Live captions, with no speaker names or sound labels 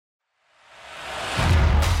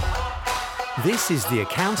This is the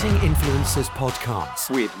Accounting Influencers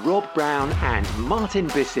Podcast with Rob Brown and Martin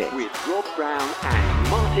Bissett.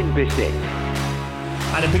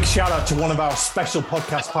 And a big shout out to one of our special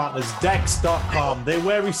podcast partners, Dext.com. They're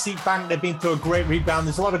where Receipt Bank. They've been through a great rebound.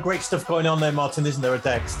 There's a lot of great stuff going on there, Martin, isn't there, at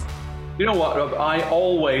Dext? You know what, Rob? I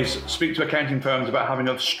always speak to accounting firms about having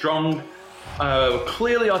a strong,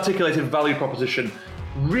 clearly articulated value proposition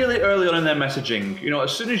really early on in their messaging. You know,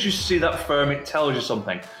 as soon as you see that firm, it tells you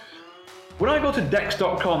something. When I go to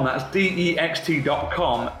Dext.com, that's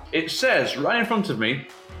Dext.com, it says right in front of me,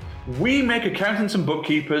 we make accountants and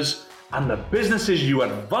bookkeepers and the businesses you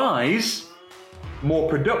advise more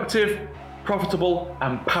productive, profitable,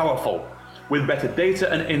 and powerful with better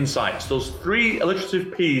data and insights. Those three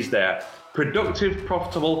alliterative P's there: productive,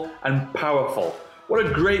 profitable, and powerful. What a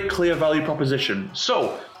great, clear value proposition.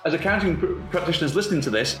 So, as accounting practitioners listening to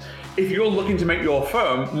this, if you're looking to make your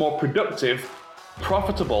firm more productive,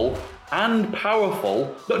 profitable, and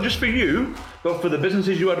powerful, not just for you, but for the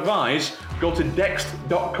businesses you advise, go to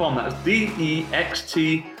Dext.com, that's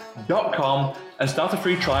Dext.com, and start a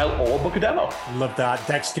free trial or book a demo. Love that.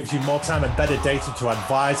 Dext gives you more time and better data to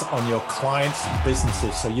advise on your clients'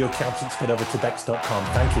 businesses. So you accountants, get over to Dext.com.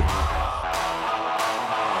 Thank you.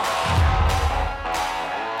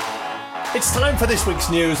 It's time for this week's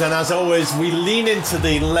news, and as always, we lean into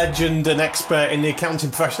the legend and expert in the accounting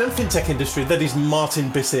profession and fintech industry, that is Martin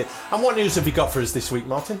Bissett. And what news have you got for us this week,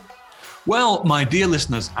 Martin? Well, my dear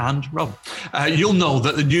listeners and Rob, you'll know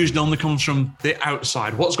that the news normally comes from the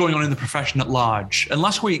outside, what's going on in the profession at large. And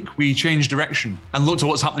last week, we changed direction and looked at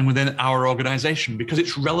what's happening within our organisation because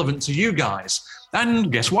it's relevant to you guys.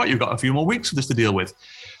 And guess what? You've got a few more weeks of this to deal with.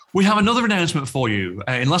 We have another announcement for you.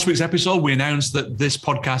 In last week's episode, we announced that this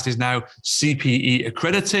podcast is now CPE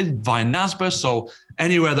accredited via NASBA. So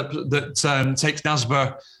anywhere that takes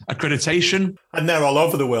NASBA accreditation. And they're all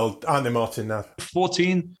over the world, aren't they, Martin, now?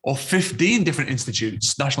 14 or 15 different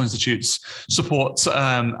institutes, national institutes, support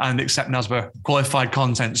and accept NASBA qualified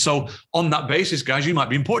content. So on that basis, guys, you might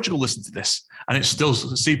be in Portugal listening to this, and it's still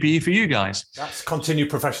CPE for you guys. That's continued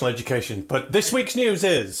professional education. But this week's news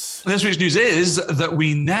is? This week's news is that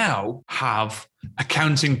we now have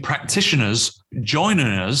accounting practitioners joining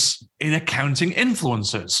us in Accounting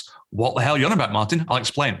Influencers. What the hell are you on about, Martin? I'll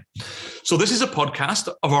explain. So this is a podcast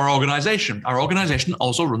of our organization. Our organization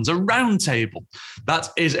also runs a roundtable. That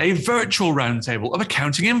is a virtual roundtable of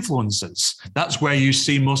accounting influencers. That's where you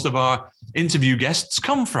see most of our interview guests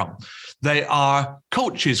come from. They are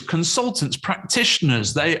coaches, consultants,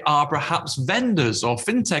 practitioners. They are perhaps vendors or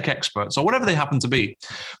fintech experts or whatever they happen to be.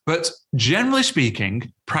 But generally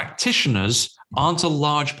speaking, practitioners aren't a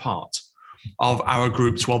large part of our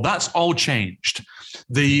groups. Well, that's all changed.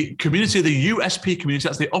 The community, the USP community,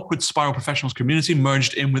 that's the Upward Spiral Professionals community,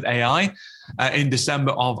 merged in with AI in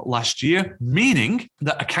December of last year, meaning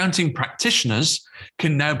that accounting practitioners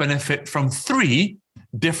can now benefit from three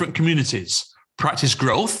different communities: Practice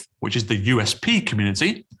Growth, which is the USP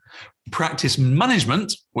community; Practice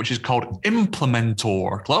Management, which is called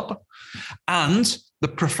Implementor Club; and the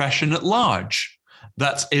profession at large.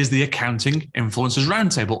 That is the Accounting Influencers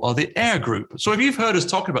Roundtable, or the AIR Group. So if you've heard us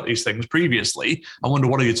talk about these things previously, I wonder,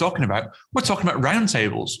 what are you talking about? We're talking about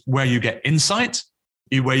roundtables where you get insight,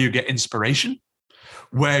 where you get inspiration,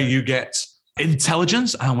 where you get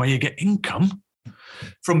intelligence, and where you get income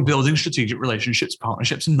from building strategic relationships,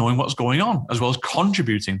 partnerships, and knowing what's going on, as well as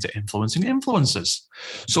contributing to influencing influencers.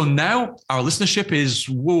 So now our listenership is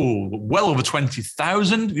well over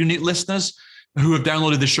 20,000 unique listeners who have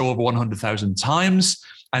downloaded the show over 100,000 times.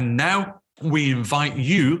 And now we invite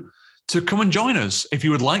you to come and join us. If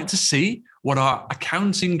you would like to see what our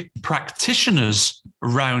accounting practitioners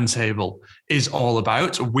roundtable is all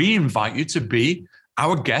about, we invite you to be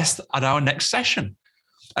our guest at our next session.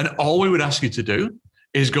 And all we would ask you to do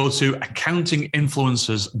is go to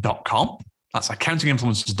accountinginfluencers.com. That's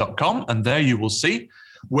accountinginfluencers.com. And there you will see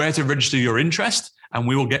where to register your interest. And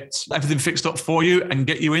we will get everything fixed up for you and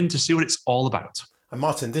get you in to see what it's all about. And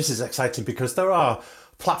Martin, this is exciting because there are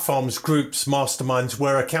platforms, groups, masterminds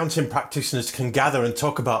where accounting practitioners can gather and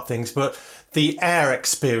talk about things. But the AIR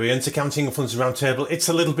experience, Accounting Influencers Roundtable, it's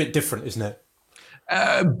a little bit different, isn't it?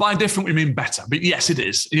 By different, we mean better. But yes, it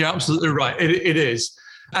is. You're absolutely right. It is.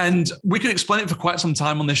 And we could explain it for quite some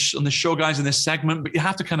time on this show, guys, in this segment, but you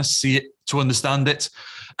have to kind of see it to understand it.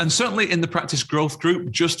 And certainly in the Practice Growth group,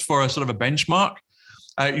 just for a sort of a benchmark,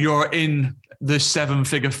 you're in the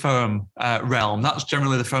 7-figure firm realm. That's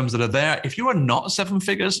generally the firms that are there. If you are not 7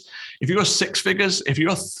 figures, if you are 6 figures, if you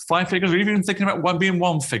are 5 figures, or even thinking about being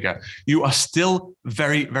 1 figure, you are still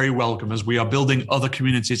very, very welcome, as we are building other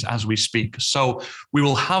communities as we speak. So we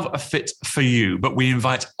will have a fit for you, but we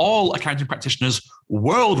invite all accounting practitioners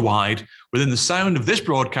worldwide within the sound of this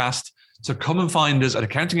broadcast to come and find us at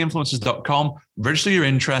accountinginfluencers.com, register your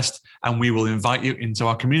interest, and we will invite you into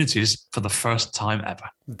our communities for the first time ever.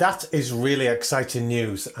 That is really exciting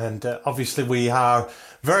news. And obviously we are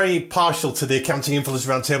very partial to the Accounting Influencers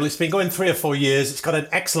Roundtable. It's been going 3 or 4 years. It's got an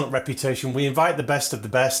excellent reputation. We invite the best of the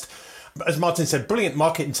best. As Martin said, brilliant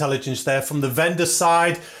market intelligence there from the vendor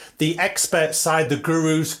side, the expert side, the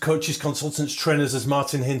gurus, coaches, consultants, trainers, as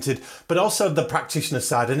Martin hinted, but also the practitioner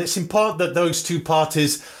side. And it's important that those two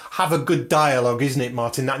parties have a good dialogue, isn't it,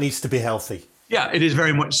 Martin? That needs to be healthy. Yeah, it is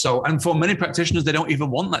very much so. And for many practitioners, they don't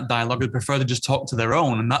even want that dialogue. They prefer to just talk to their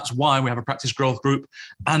own. And that's why we have a practice growth group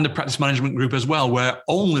and a practice management group as well, where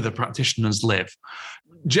only the practitioners live.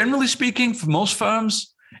 Generally speaking, for most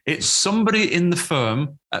firms, it's somebody in the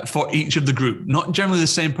firm for each of the group, not generally the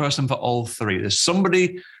same person for all 3. There's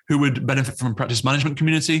somebody who would benefit from a practice management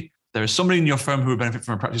community. There is somebody in your firm who would benefit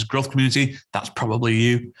from a practice growth community. That's probably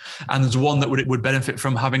you. And there's one that would benefit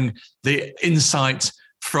from having the insight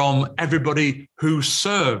from everybody who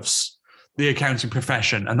serves the accounting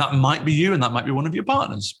profession. And that might be you, and that might be one of your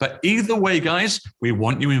partners. But either way, guys, we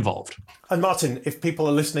want you involved. And Martin, if people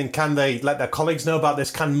are listening, can they let their colleagues know about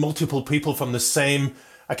this? Can multiple people from the same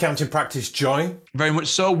accounting practice join? Very much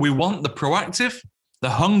so. We want the proactive,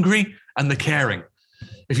 the hungry, and the caring.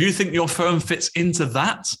 If you think your firm fits into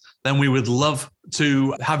that, then we would love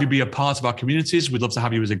to have you be a part of our communities. We'd love to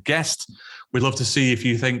have you as a guest. We'd love to see if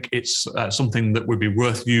you think it's something that would be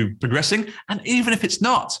worth you progressing. And even if it's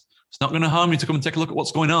not going to harm you to come and take a look at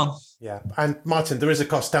what's going on. Yeah. And Martin, there is a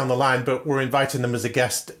cost down the line, but we're inviting them as a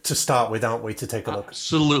guest to start with, aren't we, to take a look?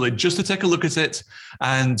 Absolutely. Just to take a look at it.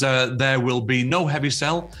 And there will be no heavy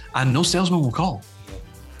sell and no salesman will call.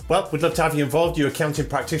 Well, we'd love to have you involved, you accounting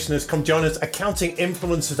practitioners. Come join us,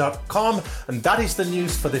 accountinginfluencers.com. And that is the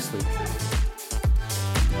news for this week.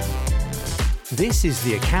 This is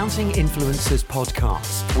the Accounting Influencers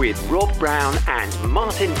Podcast with Rob Brown and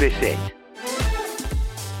Martin Bissett.